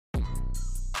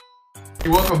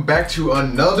Welcome back to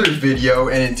another video,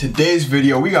 and in today's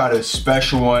video we got a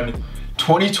special one.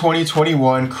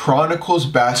 2020-21 Chronicles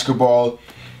Basketball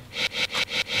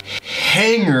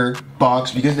hanger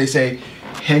box, because they say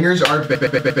hangers are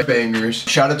bangers.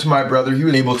 Shout out to my brother, he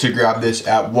was able to grab this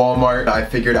at Walmart. I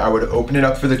figured I would open it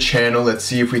up for the channel. Let's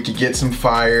see if we could get some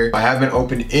fire. I haven't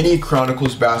opened any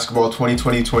Chronicles Basketball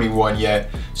 2020-21 yet,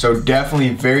 so definitely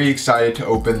very excited to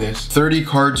open this. 30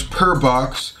 cards per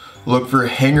box. Look for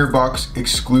hanger box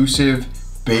exclusive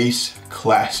base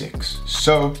classics.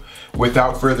 So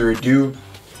without further ado,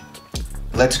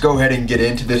 let's go ahead and get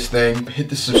into this thing. Hit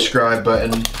the subscribe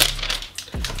button.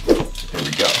 There we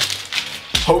go.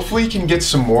 Hopefully you can get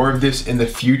some more of this in the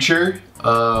future,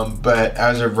 but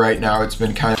as of right now it's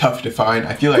been kind of tough to find.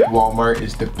 I feel like Walmart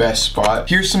is the best spot.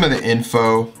 Here's some of the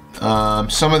info.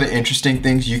 Some of the interesting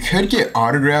things. You could get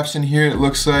autographs in here, it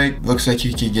looks like. Looks like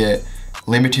you could get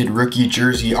limited rookie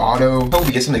jersey auto. Hope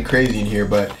we get something crazy in here,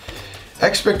 but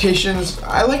expectations,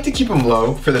 I like to keep them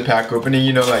low for the pack opening.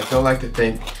 You know, like, don't like to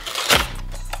think,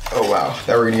 oh wow,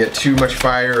 that we're gonna get too much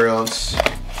fire, or else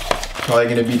probably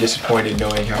gonna be disappointed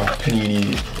knowing how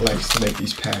Panini likes to make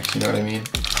these packs, you know what I mean?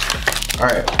 All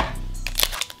right,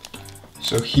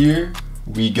 so here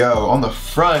we go. On the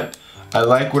front, I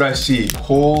like what I see.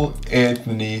 Cole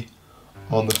Anthony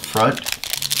on the front.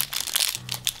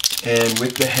 And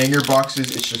with the hanger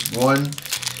boxes, it's just one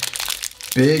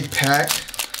big pack,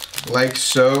 like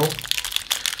so.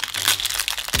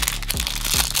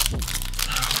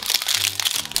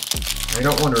 I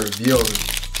don't want to reveal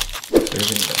if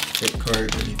there's any like fake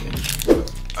cards or anything.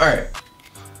 Alright.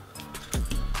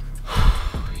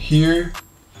 Here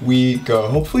we go.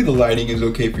 Hopefully the lighting is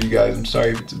okay for you guys. I'm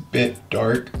sorry if it's a bit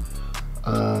dark.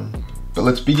 But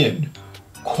let's begin.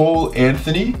 Cole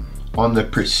Anthony on the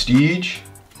Prestige.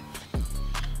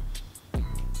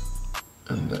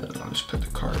 And then I'll just put the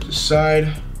cards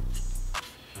aside.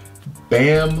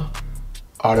 Bam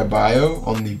Adebayo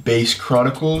on the base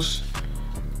Chronicles.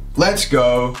 Let's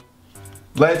go.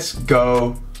 Let's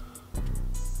go.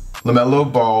 Lamelo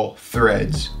Ball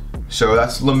threads. So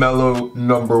that's Lamelo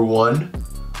 #1.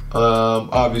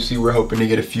 Obviously we're hoping to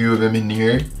get a few of them in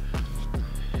here.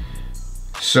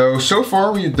 So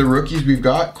far the rookies we've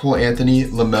got, Cole Anthony,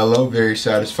 Lamelo, very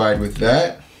satisfied with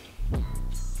that.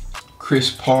 Chris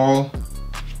Paul,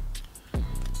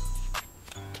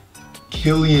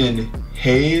 Killian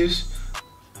Hayes,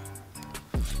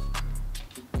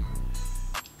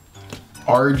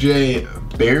 RJ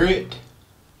Barrett,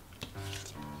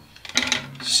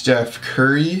 Steph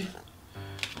Curry,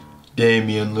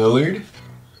 Damian Lillard,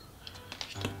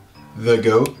 the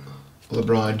GOAT,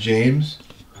 LeBron James.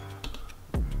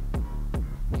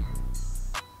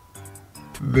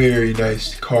 Very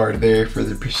nice card there for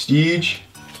the Prestige.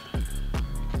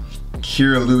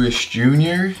 Kira Lewis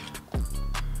Jr.,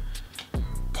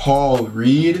 Paul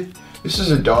Reed. This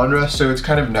is a Donruss, so it's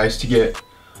kind of nice to get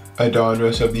a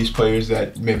Donruss of these players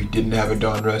that maybe didn't have a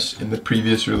Donruss in the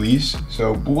previous release.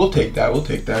 So we'll take that, we'll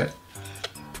take that.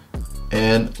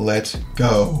 And let's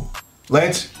go.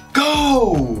 Let's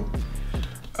go!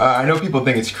 I know people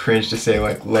think it's cringe to say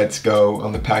like, let's go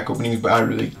on the pack openings, but I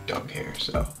really don't care,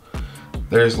 so.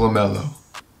 There's Lamelo,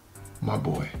 my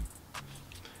boy.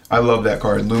 I love that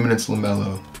card, Luminance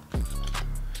Lamelo.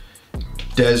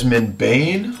 Desmond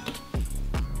Bane.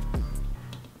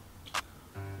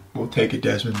 We'll take a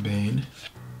Desmond Bane.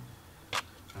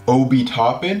 Obi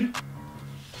Toppin.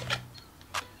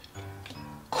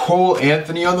 Cole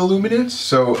Anthony on the Luminance.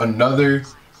 So another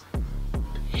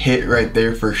hit right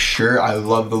there for sure. I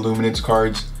love the Luminance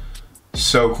cards.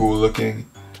 So cool looking.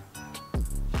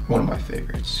 One of my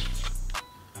favorites.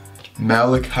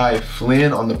 Malachi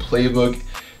Flynn on the playbook.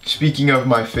 Speaking of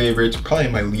my favorites, probably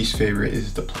my least favorite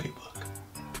is the playbook.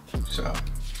 So,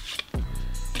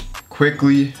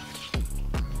 quickly,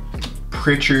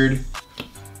 Pritchard,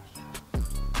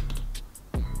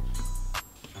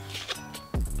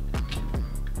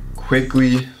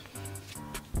 quickly,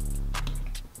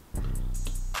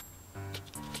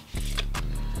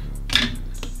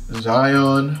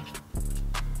 Zion.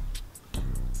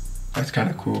 That's kind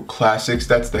of cool. Classics,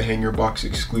 that's the hanger box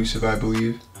exclusive, I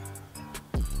believe.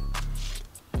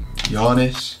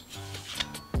 Giannis,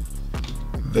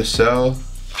 Vassell,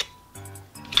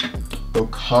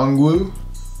 Okongwu,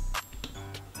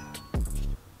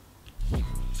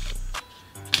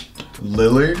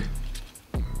 Lillard,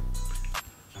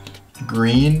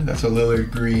 green, that's a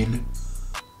Lillard green.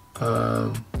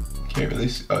 Can't really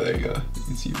see, oh there you go, you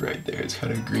can see right there, it's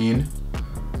kind of green.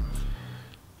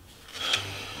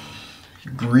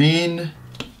 Green,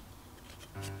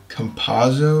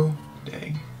 Campazzo,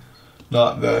 dang,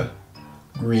 not the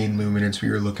green luminance we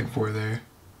were looking for there.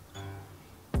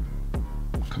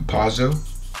 Compazzo.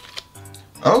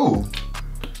 Oh!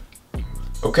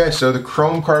 Okay, so the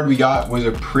chrome card we got was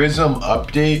a Prism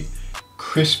update,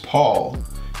 Chris Paul,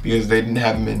 because they didn't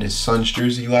have him in his Suns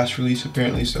jersey last release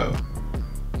apparently, so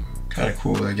kind of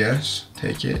cool, I guess.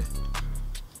 Take it.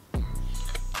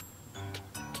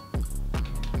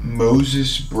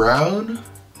 Moses Brown.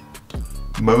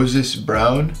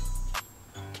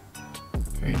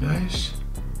 Very nice.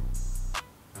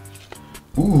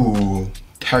 Ooh,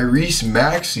 Tyrese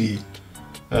Maxey.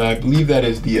 I believe that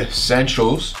is the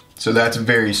Essentials, so that's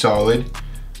very solid.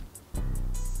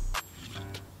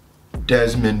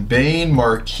 Desmond Bain,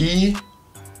 Marquee,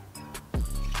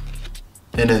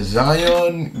 and a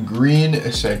Zion Green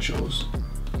Essentials.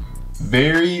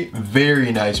 Very,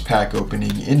 very nice pack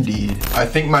opening indeed. I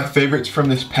think my favorites from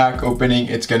this pack opening,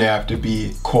 it's gonna have to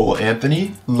be Cole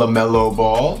Anthony, Lamelo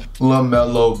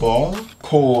Ball,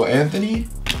 Cole Anthony,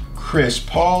 Chris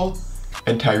Paul,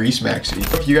 and Tyrese Maxey.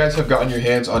 If you guys have gotten your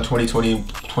hands on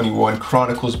 2020-21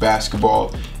 Chronicles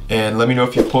Basketball, and let me know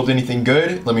if you pulled anything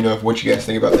good. Let me know what you guys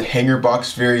think about the hanger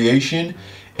box variation.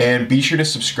 And be sure to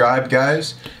subscribe,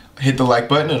 guys. Hit the like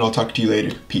button, and I'll talk to you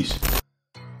later. Peace.